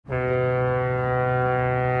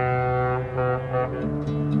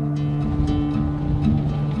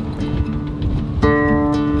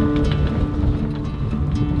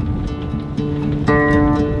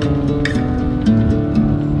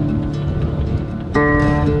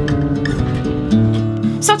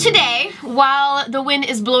So today, while the wind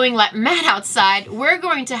is blowing like mad outside, we're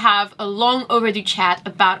going to have a long overdue chat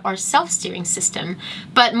about our self-steering system,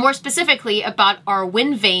 but more specifically about our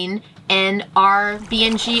Windvane and our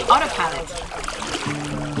BINGE Autopilot.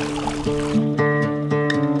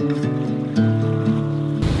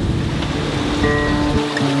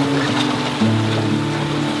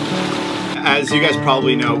 As you guys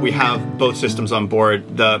probably know, we have both systems on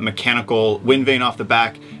board, the mechanical Windvane off the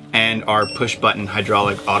back and our push-button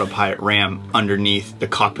hydraulic Autopilot RAM underneath the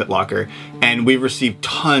cockpit locker. And we've received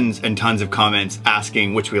tons and tons of comments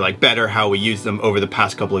asking which we like better, how we use them over the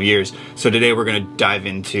past couple of years. So today we're gonna dive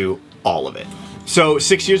into all of it. So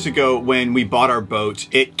 6 years ago when we bought our boat,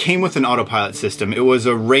 it came with an Autopilot system. It was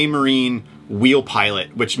a Raymarine wheel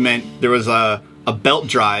pilot, which meant there was a belt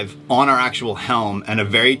drive on our actual helm and a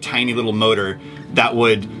very tiny little motor that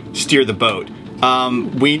would steer the boat.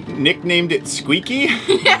 We nicknamed it Squeaky.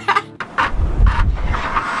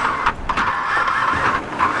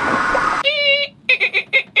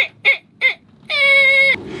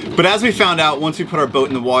 But as we found out, once we put our boat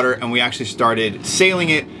in the water and we actually started sailing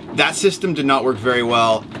it, that system did not work very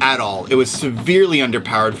well at all. It was severely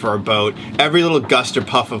underpowered for our boat. Every little gust or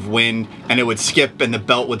puff of wind and it would skip and the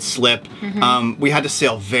belt would slip. We had to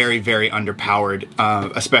sail very, very underpowered,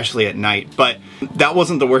 especially at night. But that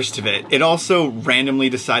wasn't the worst of it. It also randomly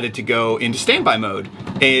decided to go into standby mode.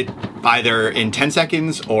 It either in 10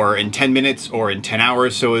 seconds or in 10 minutes or in 10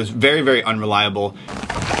 hours. So it was very, very unreliable.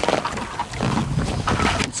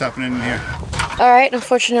 What's happening in here? Alright,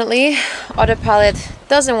 unfortunately, Autopilot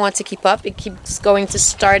doesn't want to keep up. It keeps going to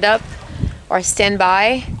start up or stand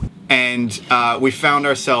by. And we found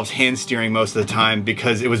ourselves hand steering most of the time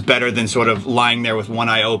because it was better than sort of lying there with one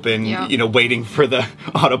eye open, you know, waiting for the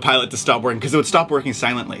Autopilot to stop working, because it would stop working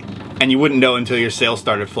silently. And you wouldn't know until your sail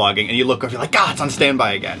started flogging and you look up, you're like, God, it's on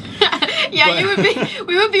standby again. Yeah,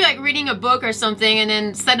 we would be like reading a book or something, and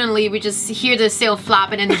then suddenly we just hear the sail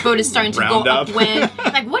flap, and then the boat is starting to go upwind.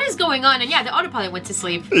 Like, what is going on? And yeah, the Autopilot went to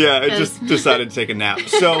sleep. Yeah, it just decided to take a nap.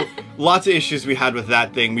 So lots of issues we had with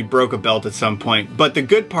that thing. We broke a belt at some point. But the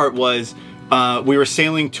good part was we were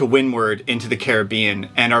sailing to windward into the Caribbean,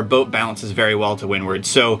 and our boat balances very well to windward.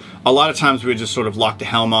 So a lot of times we would just sort of lock the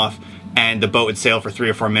helm off, and the boat would sail for 3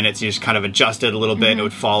 or 4 minutes. You just kind of adjust it a little bit and it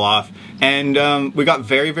would fall off. And we got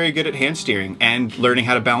very, very good at hand steering and learning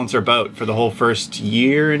how to balance our boat for the whole first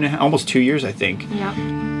year and almost 2 years, I think. Yeah.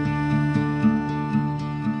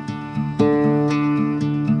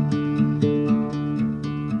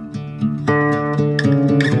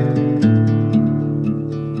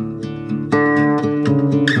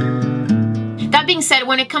 Said,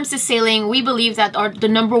 when it comes to sailing, we believe that the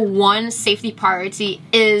 #1 safety priority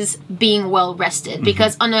is being well rested,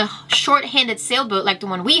 because on a short-handed sailboat like the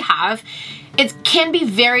one we have, it can be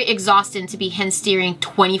very exhausting to be hand steering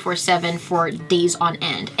 24/7 for days on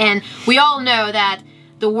end. And we all know that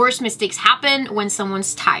the worst mistakes happen when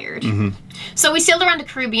someone's tired. So we sailed around the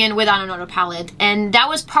Caribbean without an Autopilot, and that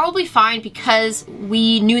was probably fine because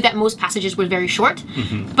we knew that most passages were very short.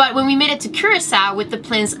 But when we made it to Curacao with the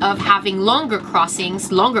plans of having longer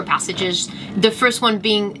crossings, longer passages, the first one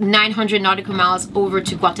being 900 nautical miles over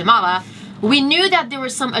to Guatemala, we knew that there were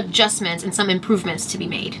some adjustments and some improvements to be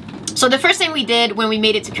made. So the first thing we did when we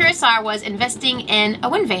made it to Curacao was investing in a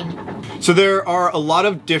Windvane. So there are a lot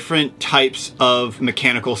of different types of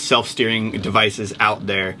mechanical self-steering devices out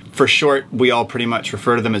there. For short, we all pretty much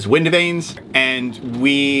refer to them as Windvanes, and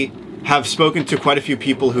we have spoken to quite a few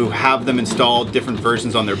people who have them installed, different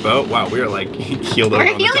versions on their boat. Wow, we are like heeled over.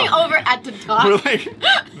 We're heeling over at the top. We're like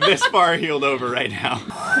this far heeled over right now.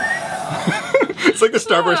 It's like the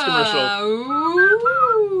Starburst commercial.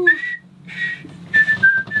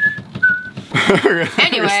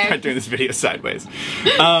 Anyway, we're start doing this video sideways.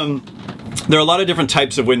 There are a lot of different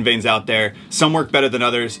types of Windvanes out there. Some work better than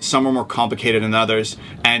others, some are more complicated than others,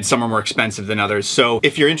 and some are more expensive than others. So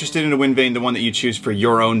if you're interested in a Windvane, the one that you choose for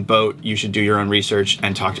your own boat, you should do your own research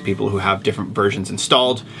and talk to people who have different versions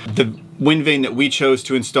installed. The Windvane that we chose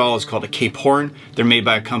to install is called a Cape Horn. They're made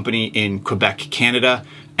by a company in Quebec, Canada.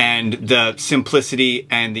 And the simplicity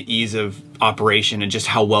and the ease of operation and just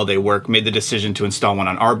how well they work made the decision to install one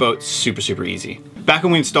on our boat super, super easy. Back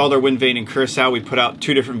when we installed our Windvane in Curacao, we put out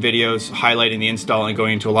 2 different videos highlighting the install and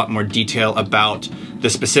going into a lot more detail about the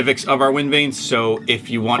specifics of our Windvane. So if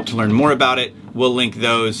you want to learn more about it, we'll link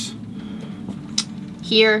those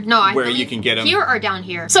here. No, I where you can get them. Here or down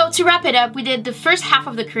here. So to wrap it up, we did the first half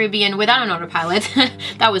of the Caribbean without an Autopilot.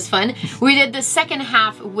 That was fun. We did the second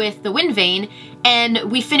half with the Windvane,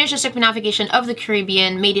 and we finished the circumnavigation of the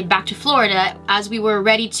Caribbean, made it back to Florida as we were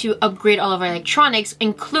ready to upgrade all of our electronics,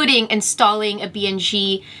 including installing a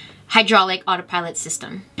BINGE hydraulic autopilot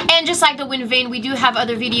system. And just like the Windvane, we do have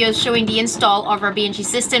other videos showing the install of our BINGE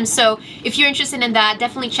system. So if you're interested in that,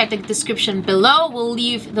 definitely check the description below. We'll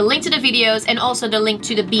leave the link to the videos and also the link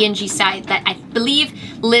to the BINGE site that I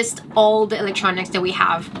believe lists all the electronics that we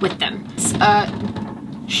have with them.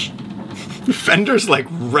 Fender's like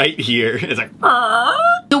right here. It's like,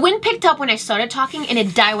 the wind picked up when I started talking and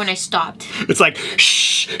it died when I stopped. It's like,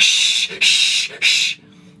 shh, shh, shh, shh.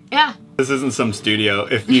 Yeah. This isn't some studio.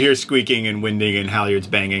 If you hear squeaking and winding and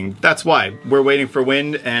halyards banging, that's why. We're waiting for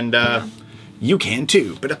wind, and you can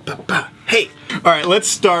too. Hey! Alright, let's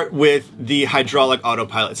start with the hydraulic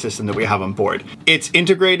autopilot system that we have on board. It's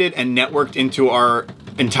integrated and networked into our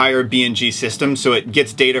entire BINGE system, so it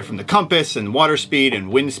gets data from the compass and water speed and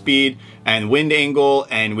wind angle,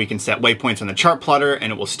 and we can set waypoints on the chart plotter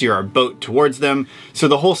and it will steer our boat towards them. So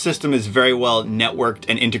the whole system is very well networked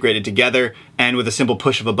and integrated together, and with a simple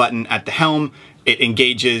push of a button at the helm, it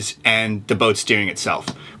engages and the boat's steering itself,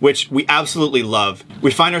 which we absolutely love.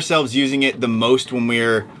 We find ourselves using it the most when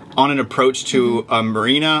we're on an approach to a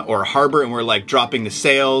marina or a harbor and we're like dropping the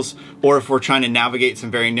sails, or if we're trying to navigate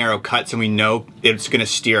some very narrow cuts and we know it's going to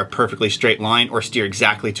steer a perfectly straight line or steer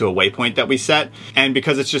exactly to a waypoint that we set. And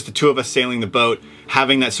because it's just the two of us sailing the boat,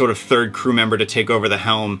 having that sort of third crew member to take over the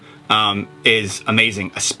helm is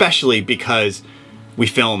amazing, especially because we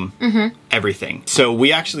film everything. So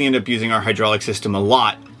we actually end up using our hydraulic system a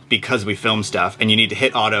lot because we film stuff, and you need to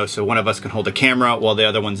hit auto so one of us can hold the camera while the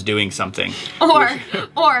other one's doing something.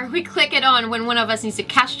 Or we click it on when one of us needs to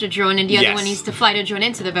catch the drone and the other one needs to fly the drone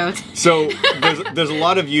into the boat. So there's a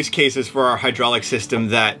lot of use cases for our hydraulic system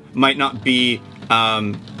that might not be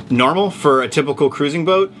normal for a typical cruising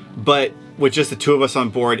boat, but with just the two of us on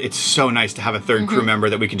board, it's so nice to have a third crew member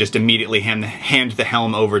that we can just immediately hand the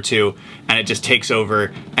helm over to, and it just takes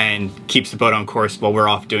over and keeps the boat on course while we're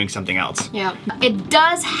off doing something else. Yeah. It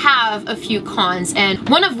does have a few cons, and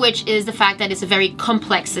one of which is the fact that it's a very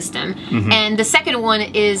complex system. And the second one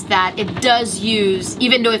is that it does use,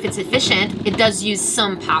 even though if it's efficient, it does use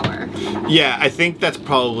some power. Yeah, I think that's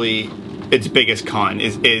probably its biggest con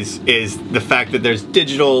is the fact that there's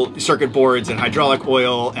digital circuit boards and hydraulic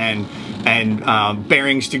oil and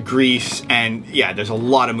bearings to grease, and yeah, there's a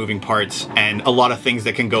lot of moving parts and a lot of things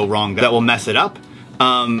that can go wrong that will mess it up.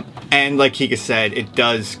 And like Kika said, it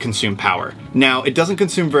does consume power. Now, it doesn't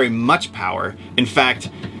consume very much power. In fact,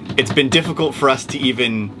 it's been difficult for us to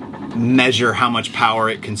even measure how much power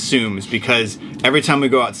it consumes, because every time we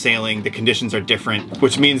go out sailing, the conditions are different,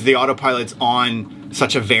 which means the autopilot's on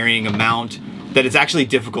such a varying amount that it's actually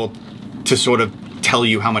difficult to sort of tell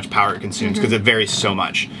you how much power it consumes, because it varies so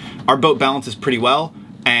much. Our boat balances pretty well,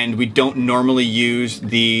 and we don't normally use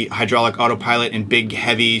the hydraulic autopilot in big,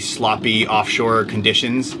 heavy, sloppy offshore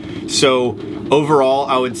conditions. So overall,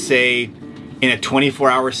 I would say in a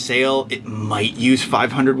 24-hour sail, it might use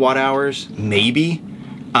 500 watt hours, maybe.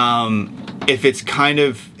 If it's kind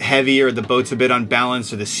of heavy or the boat's a bit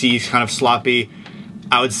unbalanced or the sea's kind of sloppy,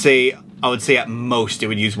 I would say at most it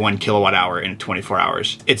would use 1 kilowatt hour in 24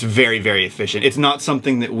 hours. It's very, very efficient. It's not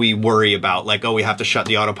something that we worry about, like, oh, we have to shut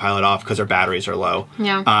the autopilot off because our batteries are low.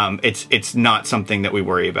 Yeah. It's not something that we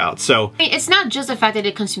worry about. So it's not just the fact that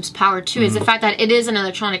it consumes power too, it's the fact that it is an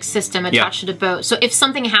electronic system attached to the boat. So if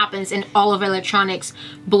something happens and all of electronics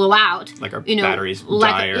blow out, like our batteries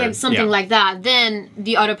die or something like that, then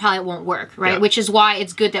the autopilot won't work, right? Which is why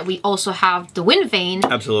it's good that we also have the Windvane.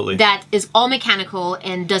 Absolutely. That is all mechanical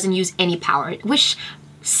and doesn't use any power. Which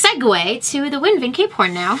segue to the Windvane Cape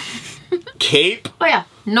Horn now. Cape? Oh yeah,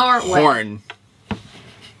 Norway. Horn.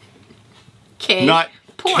 Cape. Not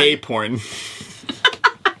porn. Cape Horn.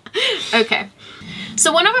 Okay.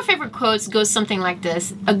 So one of our favorite quotes goes something like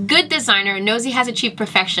this: a good designer knows he has achieved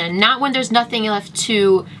perfection, not when there's nothing left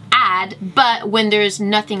to add, but when there's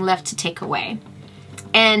nothing left to take away.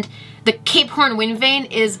 And the Cape Horn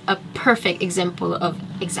Windvane is a perfect example of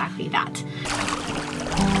exactly that.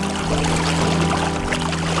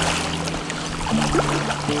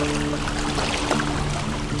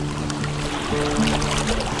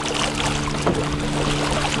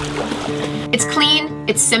 It's clean,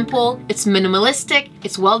 it's simple, it's minimalistic,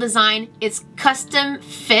 it's well designed, it's custom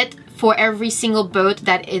fit for every single boat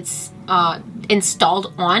that it's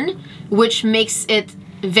installed on, which makes it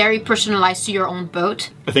very personalized to your own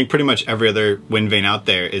boat. I think pretty much every other Windvane out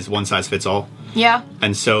there is one size fits all. Yeah.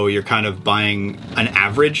 And so you're kind of buying an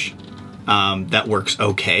average that works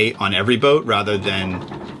okay on every boat rather than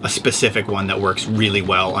a specific one that works really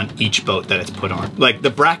well on each boat that it's put on. Like the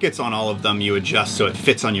brackets on all of them you adjust so it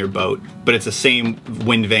fits on your boat, but it's the same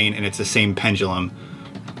Windvane and it's the same pendulum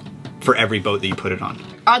for every boat that you put it on.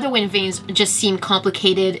 other wind vanes just seem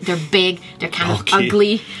complicated. They're big, they're kind of Bulky.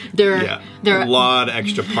 ugly. They're a lot of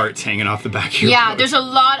extra parts hanging off the back of your boat. there's a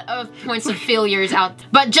lot of points of failures out there.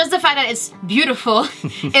 But just the fact that it's beautiful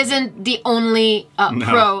isn't the only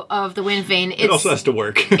pro of the wind vane. It also has to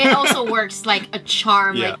work. It also works like a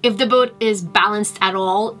charm. Like if the boat is balanced at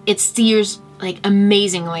all, it steers like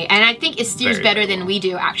amazingly, and I think it steers better than we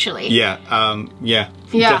do actually. Yeah,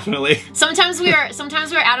 definitely. Sometimes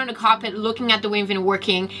we're out in the cockpit looking at the wind vane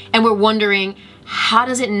working, and we're wondering, how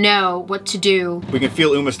does it know what to do? We can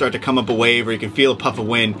feel UMA start to come up a wave, or you can feel a puff of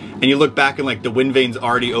wind, and you look back and like the wind vane's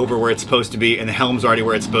already over where it's supposed to be, and the helm's already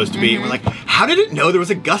where it's supposed to be, and we're like, how did it know there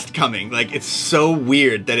was a gust coming? Like, it's so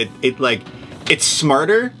weird that it's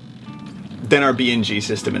smarter than our BINGE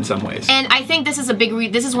system in some ways. And I think this is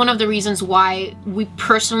this is one of the reasons why we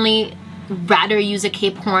personally rather use a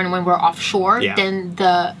Cape Horn when we're offshore than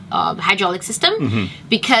the hydraulic system,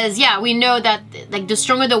 because we know that like the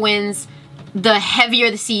stronger the winds, the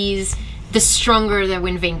heavier the seas, the stronger the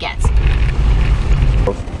wind vane gets.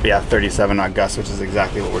 Yeah, 37 knot gusts, which is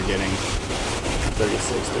exactly what we're getting.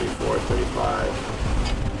 36, 34, 35.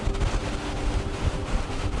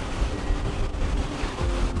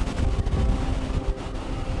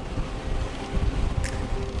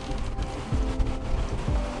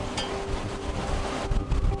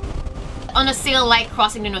 On a sail like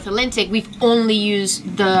crossing the North Atlantic, we've only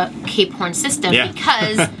used the Cape Horn system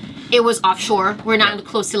because it was offshore. We're not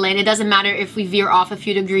close to land. It doesn't matter if we veer off a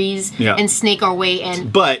few degrees and snake our way in.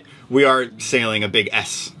 But we are sailing a big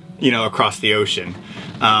S, across the ocean,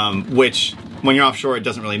 which when you're offshore, it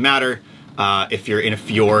doesn't really matter. If you're in a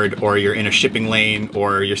fjord or you're in a shipping lane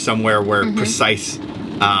or you're somewhere where precise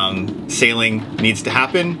sailing needs to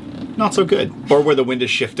happen, not so good. Or where the wind is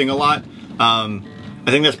shifting a lot. I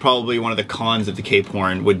think that's probably one of the cons of the Cape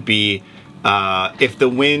Horn would be if the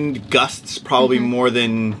wind gusts probably more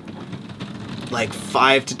than like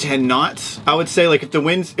 5 to 10 knots. I would say like if the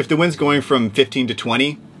wind's going from 15 to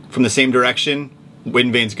 20 from the same direction,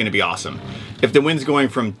 wind vane's going to be awesome. If the wind's going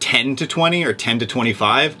from 10 to 20 or 10 to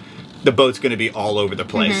 25, the boat's going to be all over the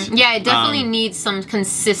place. Yeah, it definitely needs some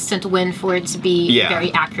consistent wind for it to be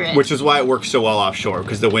very accurate. Which is why it works so well offshore,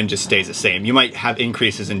 because the wind just stays the same. You might have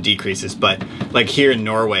increases and decreases, but like here in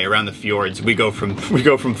Norway, around the fjords, we go from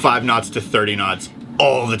 5 knots to 30 knots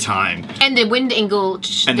all the time. And the wind angle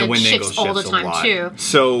shifts all the time too.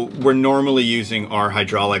 So we're normally using our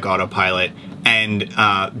hydraulic autopilot and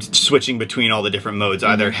switching between all the different modes,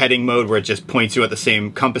 either heading mode where it just points you at the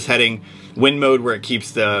same compass heading, wind mode where it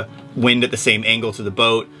keeps the wind at the same angle to the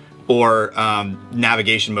boat, or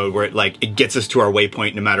navigation mode where it gets us to our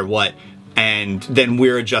waypoint no matter what, and then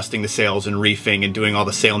we're adjusting the sails and reefing and doing all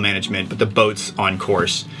the sail management, but the boat's on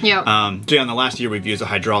course. Yeah. So yeah, in the last year we've used a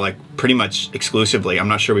hydraulic pretty much exclusively. I'm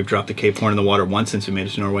not sure we've dropped the Cape Horn in the water once since we made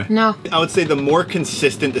it to Norway. No. I would say the more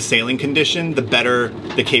consistent the sailing condition, the better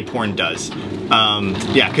the Cape Horn does.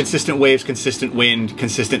 Yeah, consistent waves, consistent wind,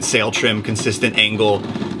 consistent sail trim, consistent angle,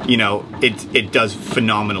 it does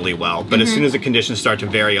phenomenally well. But as soon as the conditions start to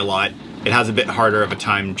vary a lot, it has a bit harder of a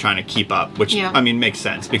time trying to keep up, which, I mean, makes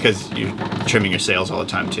sense because you're trimming your sails all the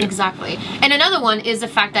time too. Exactly. And another one is the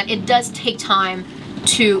fact that it does take time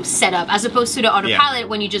to set up, as opposed to the autopilot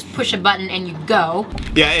when you just push a button and you go.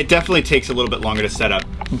 Yeah, it definitely takes a little bit longer to set up,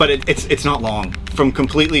 but it's not long. From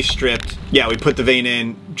completely stripped, we put the vane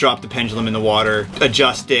in, drop the pendulum in the water,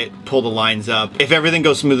 adjust it, pull the lines up. If everything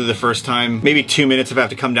goes smoothly the first time, maybe 2 minutes if I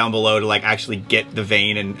have to come down below to actually get the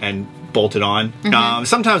vane and bolt it on.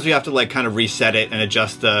 Sometimes we have to kind of reset it and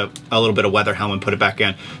adjust a little bit of weather helm and put it back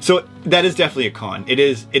in. So that is definitely a con. It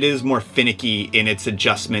is more finicky in its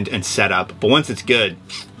adjustment and setup, but once it's good,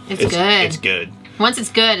 it's good. It's good. Once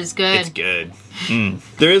it's good, it's good. It's good.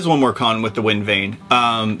 There is one more con with the wind vane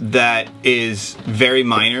that is very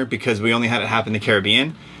minor because we only had it happen in the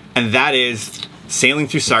Caribbean, and that is sailing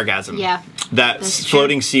through sargassum. Yeah. That's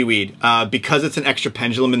floating seaweed. Because it's an extra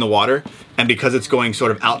pendulum in the water, and because it's going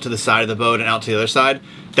sort of out to the side of the boat and out to the other side,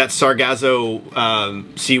 that sargasso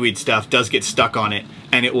seaweed stuff does get stuck on it,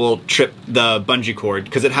 and it will trip the bungee cord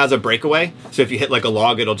because it has a breakaway. So if you hit a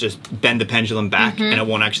log, it'll just bend the pendulum back and it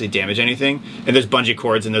won't actually damage anything. And there's bungee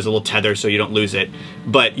cords and there's a little tether so you don't lose it.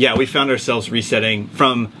 But yeah, we found ourselves resetting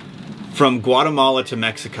from Guatemala to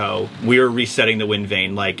Mexico. We were resetting the wind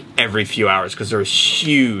vane every few hours because there was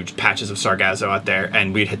huge patches of sargasso out there,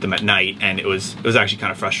 and we'd hit them at night, and it was actually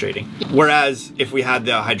kind of frustrating. Whereas if we had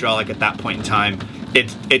the hydraulic at that point in time,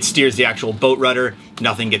 it steers the actual boat rudder,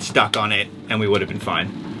 nothing gets stuck on it, and we would have been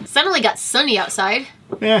fine. Suddenly got sunny outside.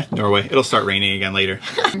 Yeah, Norway. It'll start raining again later.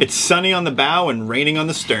 It's sunny on the bow and raining on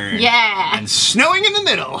the stern. Yeah. And snowing in the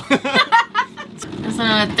middle. That's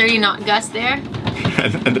another 30 knot gust there.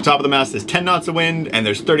 and the top of the mast is 10 knots of wind, and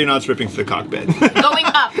there's 30 knots ripping through the cockpit. Going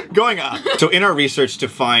up. Going up. So in our research to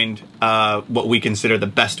find what we consider the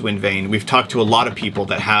best wind vane, we've talked to a lot of people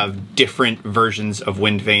that have different versions of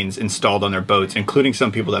wind vanes installed on their boats, including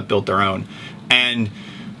some people that built their own. And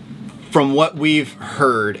from what we've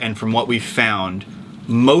heard and from what we've found,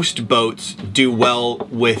 most boats do well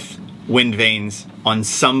with wind vanes on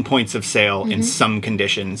some points of sail in some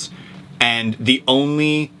conditions. And the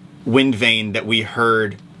only wind vane that we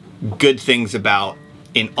heard good things about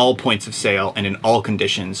in all points of sail and in all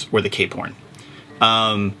conditions were the Cape Horn.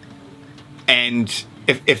 And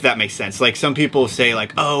if that makes sense. Like some people say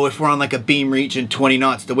like, oh, if we're on like a beam region 20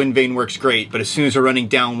 knots, the wind vane works great. But as soon as we're running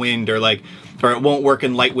downwind or it won't work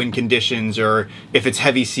in light wind conditions, or if it's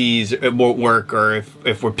heavy seas, it won't work, or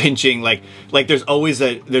if we're pinching, like there's always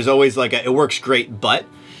like a, it works great, but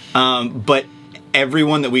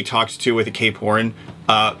everyone that we talked to with the Cape Horn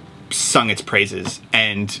sung its praises,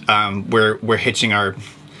 and we're hitching our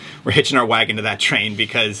wagon to that train,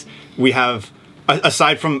 because we have,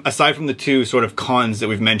 aside from the two sort of cons that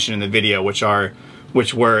we've mentioned in the video, which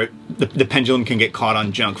were the pendulum can get caught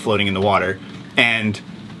on junk floating in the water, and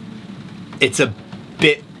it's a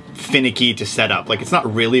bit finicky to set up. Like, it's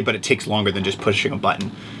not really, but it takes longer than just pushing a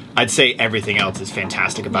button. I'd say everything else is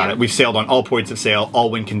fantastic about it. We've sailed on all points of sail, all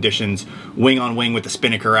wind conditions, wing on wing with the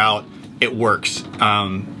spinnaker out. It works.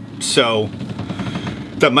 So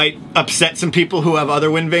that might upset some people who have other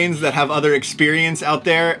wind vanes that have other experience out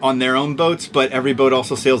there on their own boats, but every boat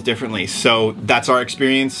also sails differently. So that's our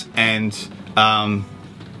experience, and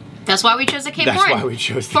that's why we chose the Cape Horn. That's why we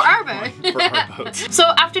chose the Cape Horn. For our boats. So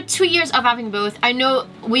after 2 years of having both, I know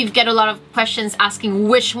we've get a lot of questions asking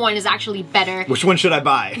which one is actually better. Which one should I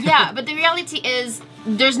buy? Yeah, but the reality is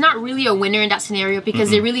there's not really a winner in that scenario,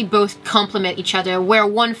 because they really both complement each other. Where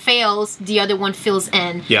one fails, the other one fills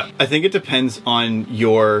in. Yeah, I think it depends on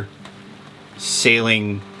your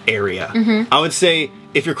sailing area. I would say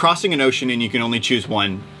if you're crossing an ocean and you can only choose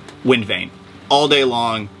one, wind vane. All day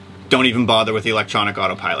long, don't even bother with the electronic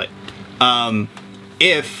autopilot.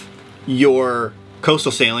 If you're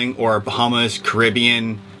coastal sailing or Bahamas,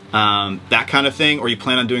 Caribbean, that kind of thing, or you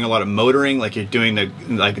plan on doing a lot of motoring, like you're doing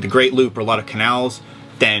the Great Loop or a lot of canals,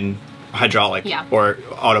 then hydraulic or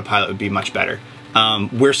autopilot would be much better.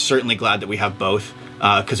 We're certainly glad that we have both,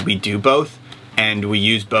 because we do both and we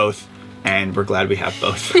use both, and we're glad we have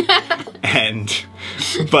both.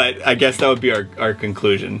 But I guess that would be our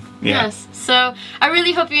conclusion. Yeah. Yes. So I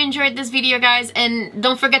really hope you enjoyed this video, guys, and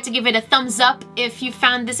don't forget to give it a thumbs up if you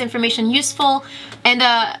found this information useful, and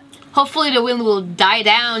hopefully the wind will die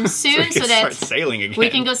down soon so that sailing again. we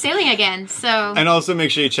can go sailing again. So, and also make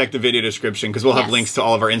sure you check the video description, because we'll have links to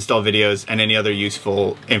all of our install videos and any other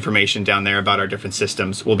useful information down there about our different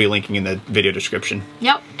systems. We'll be linking in the video description.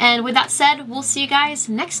 Yep. And with that said, we'll see you guys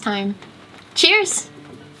next time. Cheers!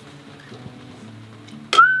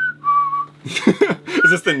 Is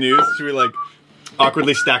this the news? Should we like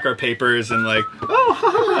awkwardly stack our papers and like,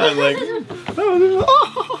 oh, and like,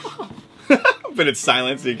 oh, but it's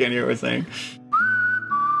silent so you can't hear what we're saying?